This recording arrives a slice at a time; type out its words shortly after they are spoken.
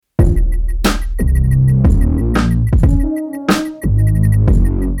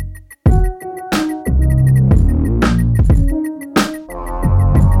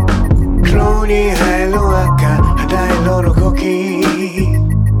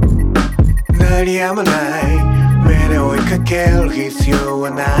鳴り止まない目で追いかける必要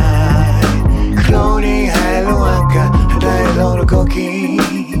はない黒に映える赤肌色の動き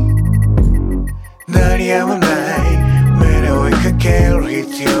鳴り止まない目で追いかける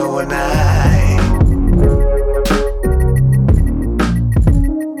必要はない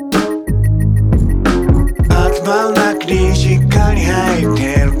頭の中にしっかり入っ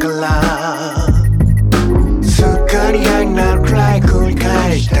てるからすっかり嫌になるくらい繰り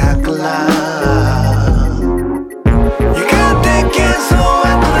返したからやがて幻想は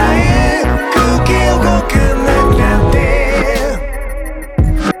ない空気動かなくなって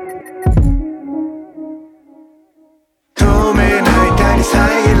透明な板に遮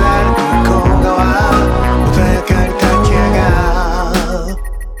られた向こう側穏やかに立ち上がる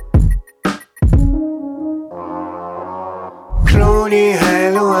黒に映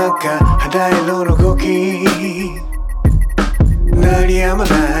える赤肌色の動き鳴り止ま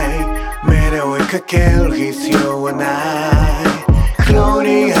ない目で追いかける必要はない黒に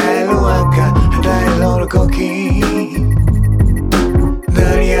映える赤肌色の動き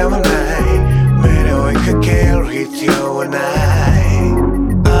鳴り止まない目で追いかける必要はない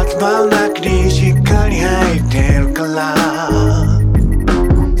頭の中にしっかり入って